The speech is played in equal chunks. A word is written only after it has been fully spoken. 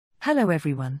Hello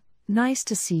everyone, nice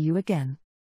to see you again.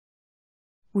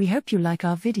 We hope you like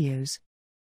our videos.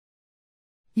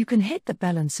 You can hit the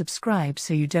bell and subscribe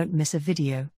so you don't miss a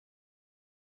video.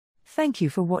 Thank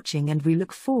you for watching and we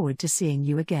look forward to seeing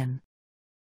you again.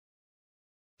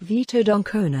 Vito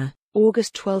D'Ancona,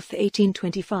 August 12,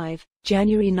 1825,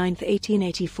 January 9,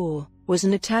 1884, was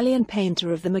an Italian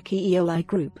painter of the Macchiaioli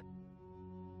group.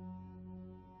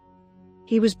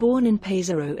 He was born in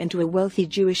Pesaro into a wealthy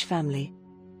Jewish family.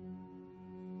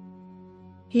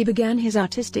 He began his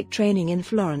artistic training in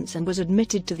Florence and was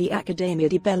admitted to the Accademia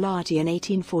di Belle Arti in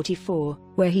 1844,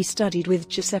 where he studied with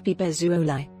Giuseppe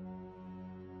Bezzuoli.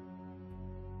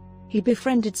 He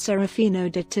befriended Serafino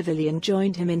De Tivoli and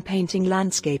joined him in painting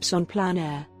landscapes on plein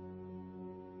air.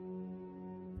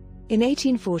 In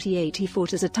 1848 he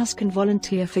fought as a Tuscan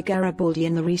volunteer for Garibaldi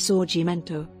in the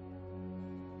Risorgimento.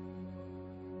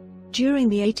 During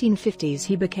the 1850s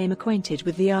he became acquainted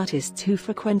with the artists who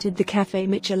frequented the Caffè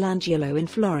Michelangiolo in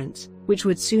Florence, which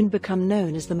would soon become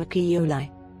known as the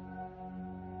Macchiaioli.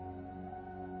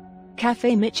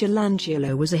 Caffè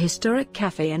Michelangiolo was a historic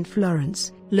cafe in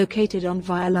Florence, located on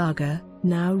Via Larga,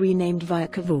 now renamed Via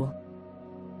Cavour.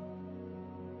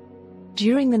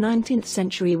 During the 19th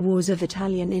century wars of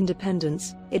Italian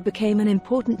independence, it became an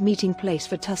important meeting place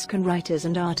for Tuscan writers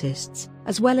and artists,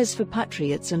 as well as for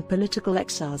patriots and political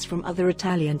exiles from other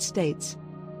Italian states.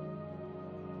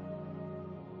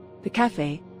 The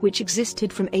cafe, which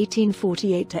existed from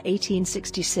 1848 to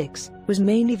 1866, was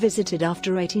mainly visited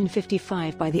after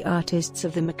 1855 by the artists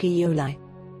of the Macchiaioli.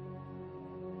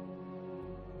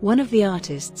 One of the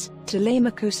artists,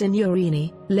 Telemaco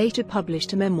Signorini, later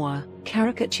published a memoir,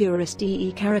 Caricaturisti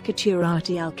e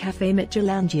Caricaturati al Caffè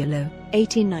Michelangiolo,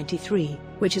 1893,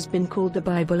 which has been called the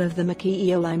Bible of the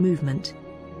Macchiaioli movement.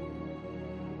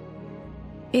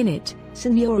 In it,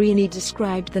 Signorini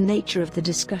described the nature of the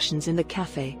discussions in the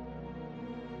cafe.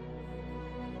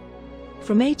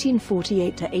 From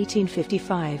 1848 to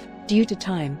 1855, due to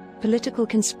time, political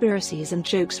conspiracies and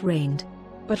jokes reigned.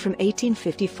 But from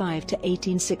 1855 to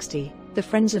 1860, the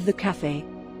friends of the cafe,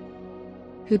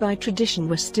 who by tradition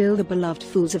were still the beloved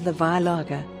fools of the Via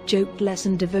Larga, joked less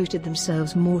and devoted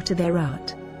themselves more to their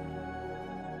art.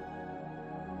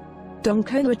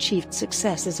 D'Ancona achieved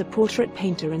success as a portrait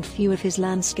painter and few of his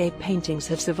landscape paintings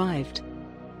have survived.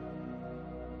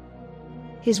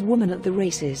 His Woman at the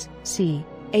Races, c.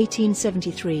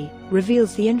 1873,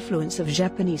 reveals the influence of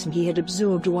Japanism he had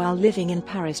absorbed while living in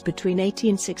Paris between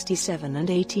 1867 and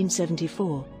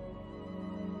 1874.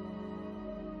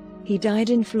 He died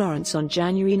in Florence on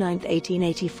January 9,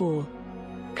 1884.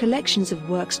 Collections of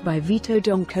works by Vito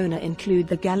D'Ancona include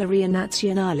the Galleria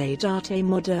Nazionale d'Arte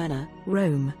Moderna,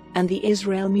 Rome, and the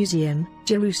Israel Museum,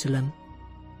 Jerusalem.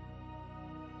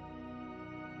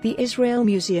 The Israel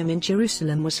Museum in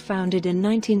Jerusalem was founded in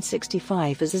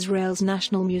 1965 as Israel's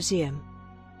National Museum.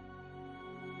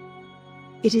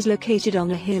 It is located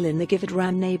on a hill in the Givat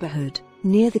Ram neighborhood,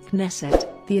 near the Knesset,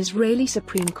 the Israeli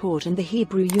Supreme Court and the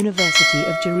Hebrew University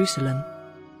of Jerusalem.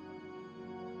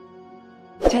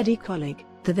 Teddy Kollek,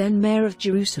 the then mayor of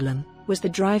Jerusalem, was the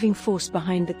driving force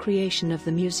behind the creation of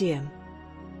the museum.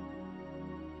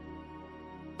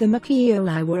 The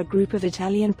Macchiaioli were a group of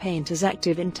Italian painters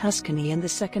active in Tuscany in the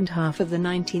second half of the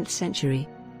 19th century.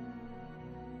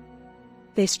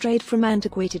 They strayed from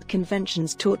antiquated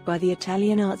conventions taught by the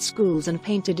Italian art schools and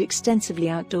painted extensively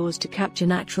outdoors to capture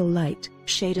natural light,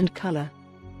 shade and color.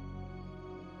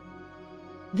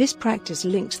 This practice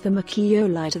linked the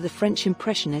Macchiaioli to the French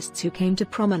Impressionists who came to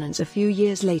prominence a few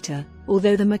years later,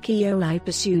 although the Macchiaioli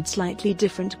pursued slightly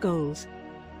different goals.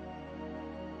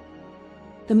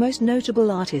 The most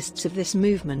notable artists of this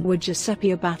movement were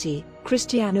Giuseppe Abati,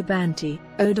 Cristiano Banti,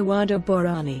 Odoardo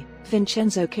Borani,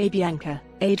 Vincenzo Cabianca,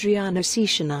 Adriano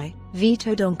Ciccioni,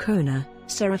 Vito D'Ancona,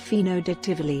 Serafino De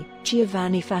Tivoli,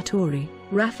 Giovanni Fattori,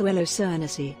 Raffaello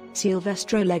Cernisi,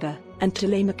 Silvestro Lega, and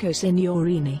Telemaco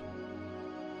Signorini.